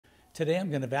Today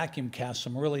I'm going to vacuum cast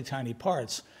some really tiny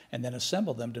parts and then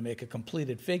assemble them to make a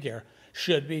completed figure.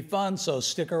 Should be fun, so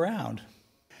stick around.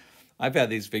 I've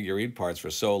had these figurine parts for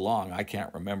so long I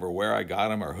can't remember where I got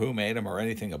them or who made them or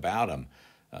anything about them.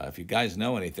 If you guys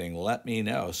know anything, let me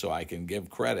know so I can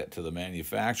give credit to the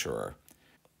manufacturer.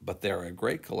 But they're a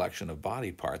great collection of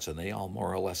body parts and they all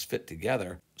more or less fit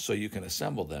together so you can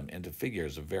assemble them into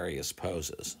figures of various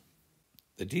poses.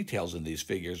 The details in these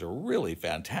figures are really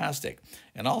fantastic.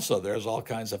 And also there's all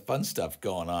kinds of fun stuff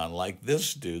going on, like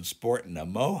this dude sporting a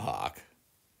mohawk.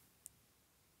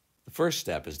 The first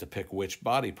step is to pick which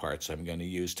body parts I'm going to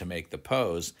use to make the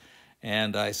pose.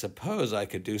 And I suppose I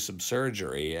could do some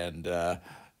surgery and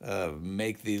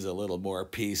make these a little more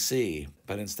PC.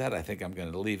 But instead I think I'm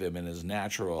going to leave him in his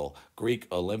natural Greek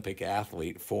Olympic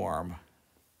athlete form.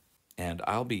 And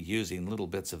I'll be using little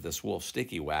bits of this wolf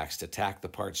sticky wax to tack the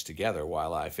parts together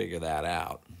while I figure that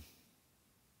out.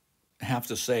 I have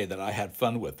to say that I had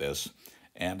fun with this,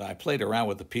 and I played around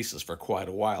with the pieces for quite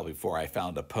a while before I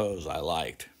found a pose I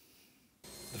liked.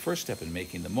 The first step in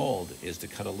making the mold is to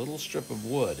cut a little strip of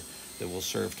wood that will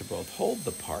serve to both hold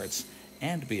the parts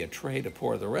and be a tray to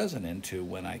pour the resin into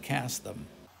when I cast them.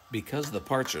 Because the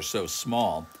parts are so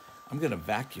small, I'm going to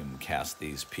vacuum cast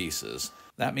these pieces.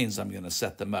 That means I'm going to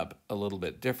set them up a little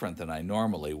bit different than I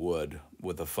normally would,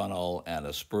 with a funnel and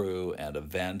a sprue and a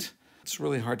vent. It's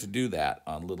really hard to do that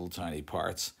on little tiny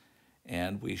parts,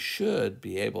 and we should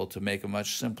be able to make a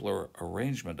much simpler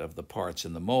arrangement of the parts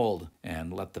in the mold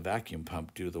and let the vacuum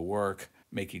pump do the work,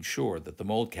 making sure that the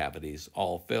mold cavities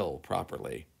all fill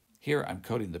properly. Here I'm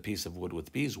coating the piece of wood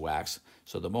with beeswax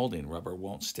so the molding rubber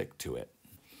won't stick to it.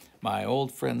 My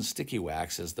old friend sticky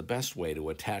wax is the best way to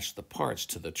attach the parts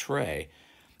to the tray,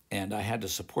 and I had to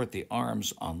support the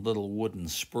arms on little wooden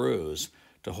sprues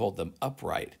to hold them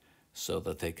upright so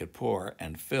that they could pour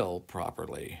and fill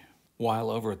properly.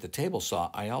 While over at the table saw,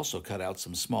 I also cut out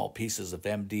some small pieces of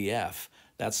MDF.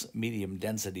 That's medium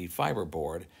density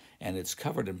fiberboard, and it's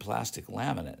covered in plastic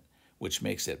laminate, which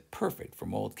makes it perfect for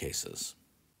mold cases.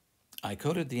 I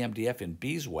coated the MDF in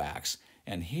beeswax,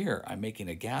 and here I'm making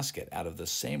a gasket out of the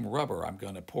same rubber I'm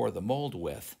going to pour the mold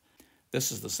with.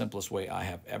 This is the simplest way I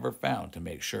have ever found to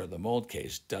make sure the mold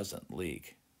case doesn't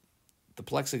leak. The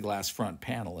plexiglass front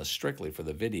panel is strictly for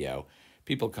the video.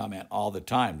 People comment all the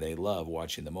time they love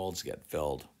watching the molds get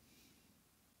filled.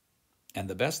 And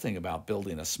the best thing about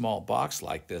building a small box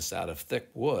like this out of thick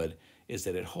wood is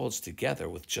that it holds together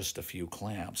with just a few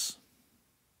clamps.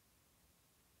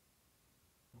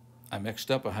 I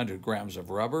mixed up 100 grams of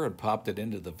rubber and popped it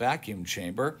into the vacuum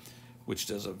chamber, which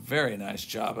does a very nice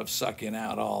job of sucking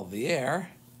out all the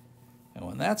air. And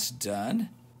when that's done,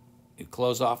 you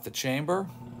close off the chamber,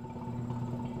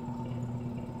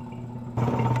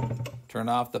 turn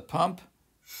off the pump,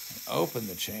 and open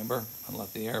the chamber and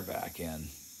let the air back in.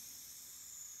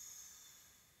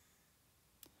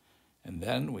 And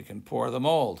then we can pour the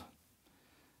mold.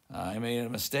 I made a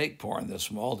mistake pouring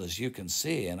this mold, as you can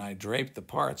see, and I draped the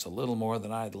parts a little more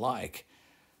than I'd like.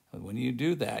 But when you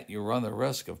do that, you run the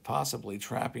risk of possibly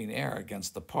trapping air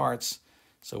against the parts,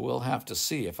 so we'll have to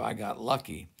see if I got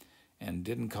lucky and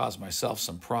didn't cause myself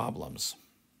some problems.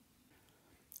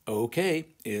 Okay,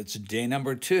 it's day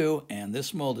number 2, and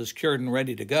this mold is cured and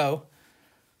ready to go.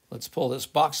 Let's pull this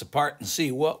box apart and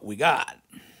see what we got.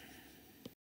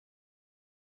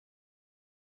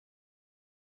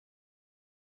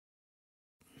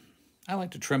 I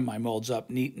like to trim my molds up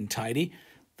neat and tidy.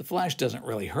 The flash doesn't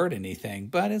really hurt anything,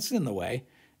 but it's in the way,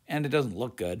 and it doesn't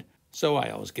look good, so I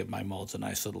always give my molds a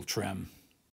nice little trim.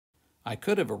 I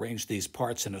could have arranged these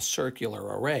parts in a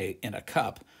circular array in a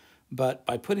cup, but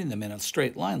by putting them in a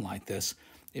straight line like this,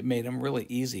 it made them really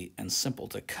easy and simple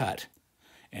to cut.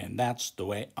 And that's the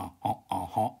way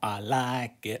I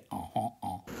like it.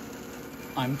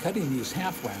 I'm cutting these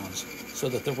half rounds so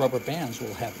that the rubber bands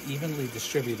will have evenly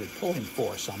distributed pulling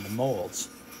force on the molds.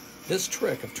 This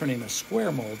trick of turning a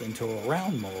square mold into a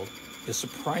round mold is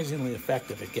surprisingly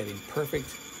effective at getting perfect,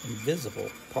 invisible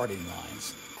parting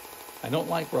lines. I don't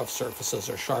like rough surfaces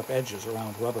or sharp edges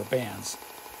around rubber bands.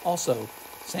 Also,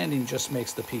 sanding just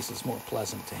makes the pieces more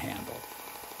pleasant to handle.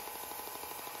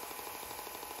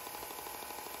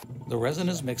 The resin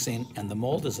is mixing and the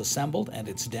mold is assembled and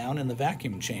it's down in the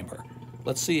vacuum chamber.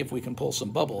 Let's see if we can pull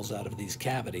some bubbles out of these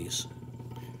cavities.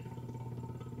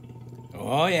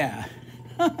 Oh yeah.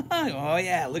 Oh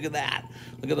yeah, look at that.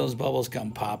 Look at those bubbles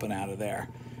come popping out of there.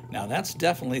 Now that's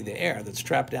definitely the air that's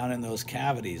trapped down in those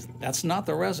cavities. That's not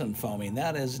the resin foaming,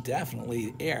 that is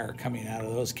definitely air coming out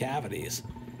of those cavities.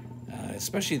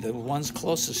 Especially the ones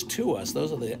closest to us,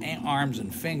 those are the arms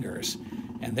and fingers,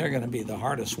 and they're going to be the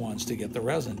hardest ones to get the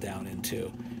resin down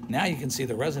into. Now you can see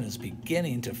the resin is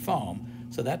beginning to foam,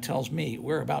 so that tells me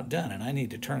we're about done and I need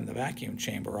to turn the vacuum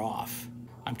chamber off.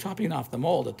 I'm topping off the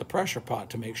mold at the pressure pot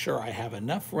to make sure I have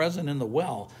enough resin in the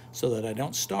well so that I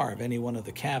don't starve any one of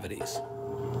the cavities.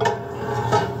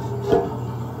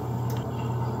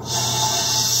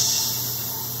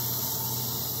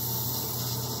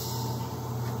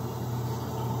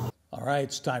 All right,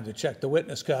 it's time to check the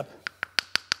witness cup.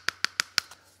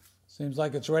 Seems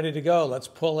like it's ready to go. Let's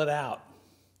pull it out.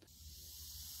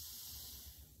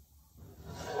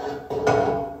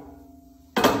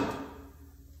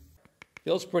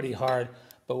 Feels pretty hard,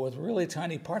 but with really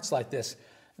tiny parts like this,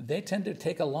 they tend to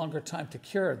take a longer time to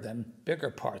cure than bigger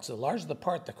parts. The larger the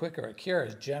part, the quicker it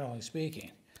cures, generally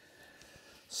speaking.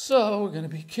 So we're going to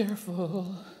be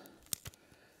careful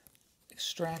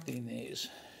extracting these.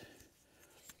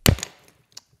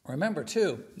 Remember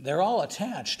too, they're all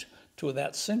attached to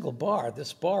that single bar,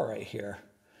 this bar right here.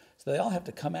 So they all have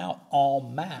to come out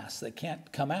en masse. They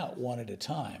can't come out one at a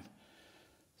time.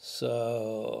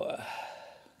 So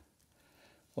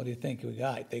what do you think we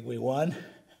got? Think we won?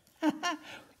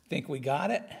 Think we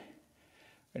got it?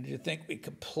 Or do you think we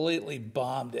completely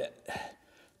bombed it? The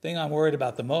thing I'm worried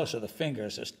about the most are the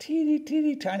fingers. Those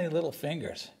teeny tiny little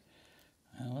fingers.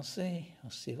 We'll see.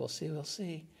 We'll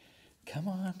see. Come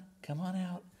on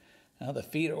out. Now the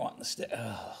feet are wanting to stay.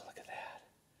 Oh, look at that.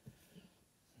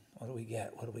 What do we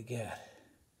get?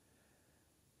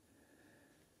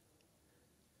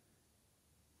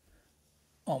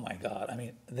 Oh my God. I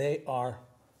mean, they are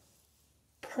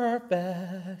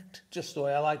perfect. Just the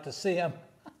way I like to see them.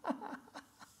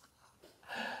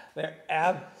 They're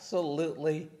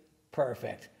absolutely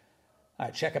perfect. All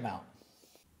right, check them out.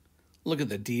 Look at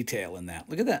the detail in that.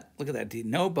 Look at that.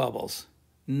 No bubbles.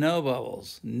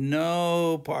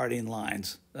 No parting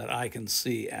lines that I can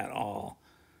see at all.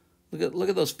 Look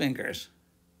at those fingers.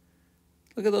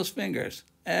 Look at those fingers.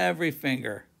 Every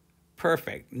finger.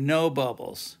 Perfect. No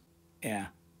bubbles. Yeah,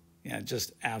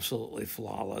 just absolutely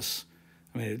flawless.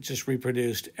 I mean, it just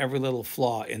reproduced every little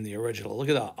flaw in the original. Look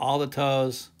at that. All the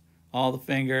toes, all the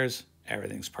fingers,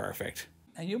 everything's perfect.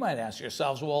 And you might ask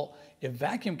yourselves, well, if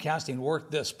vacuum casting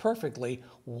worked this perfectly,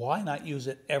 why not use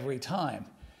it every time?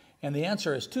 And the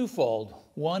answer is twofold.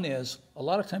 One is, a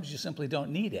lot of times you simply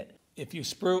don't need it. If you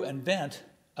sprue and vent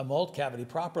a mold cavity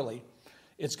properly,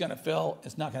 it's going to fill,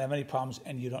 it's not going to have any problems,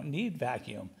 and you don't need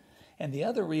vacuum. And the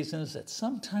other reason is that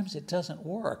sometimes it doesn't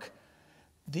work.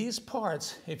 These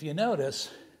parts, if you notice,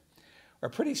 are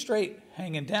pretty straight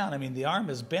hanging down. I mean, the arm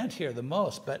is bent here the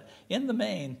most, but in the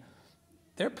main,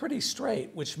 they're pretty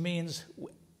straight, which means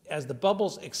as the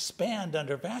bubbles expand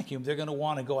under vacuum, they're going to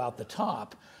want to go out the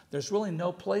top. There's really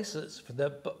no places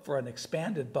for an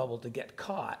expanded bubble to get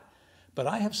caught. But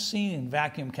I have seen in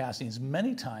vacuum castings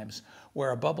many times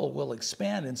where a bubble will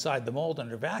expand inside the mold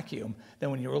under vacuum.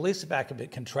 Then when you release the vacuum,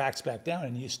 it contracts back down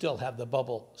and you still have the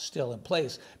bubble still in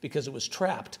place because it was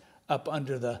trapped up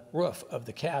under the roof of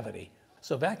the cavity.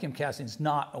 So vacuum casting is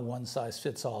not a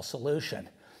one-size-fits-all solution.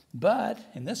 But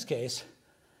in this case,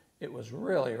 it was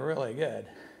really, really good.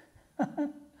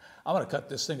 I'm going to cut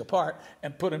this thing apart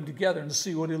and put him together and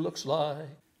see what he looks like.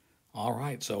 All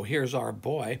right, so here's our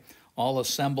boy, all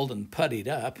assembled and puttied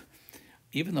up.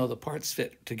 Even though the parts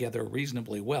fit together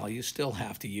reasonably well, you still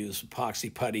have to use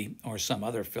epoxy putty or some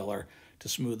other filler to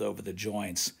smooth over the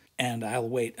joints. And I'll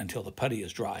wait until the putty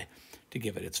is dry to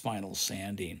give it its final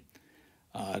sanding.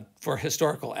 For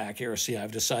historical accuracy,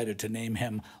 I've decided to name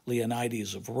him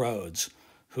Leonidas of Rhodes,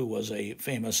 who was a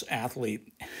famous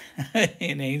athlete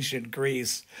in ancient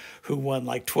Greece who won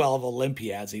like 12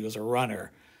 Olympiads. He was a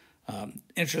runner.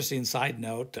 Interesting side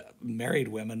note, married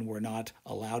women were not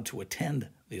allowed to attend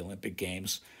the Olympic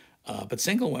Games, but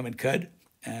single women could,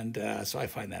 and so I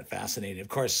find that fascinating. Of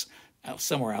course,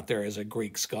 somewhere out there is a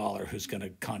Greek scholar who's going to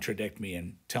contradict me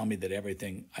and tell me that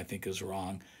everything I think is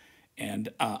wrong, and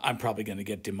I'm probably going to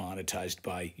get demonetized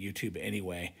by YouTube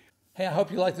anyway. Hey, I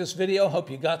hope you liked this video. Hope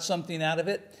you got something out of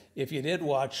it. If you did,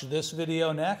 watch this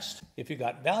video next. If you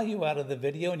got value out of the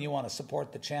video and you want to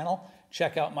support the channel,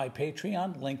 check out my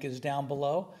Patreon. Link is down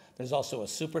below. There's also a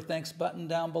super thanks button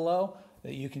down below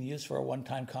that you can use for a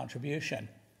one-time contribution.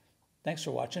 Thanks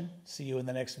for watching. See you in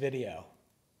the next video.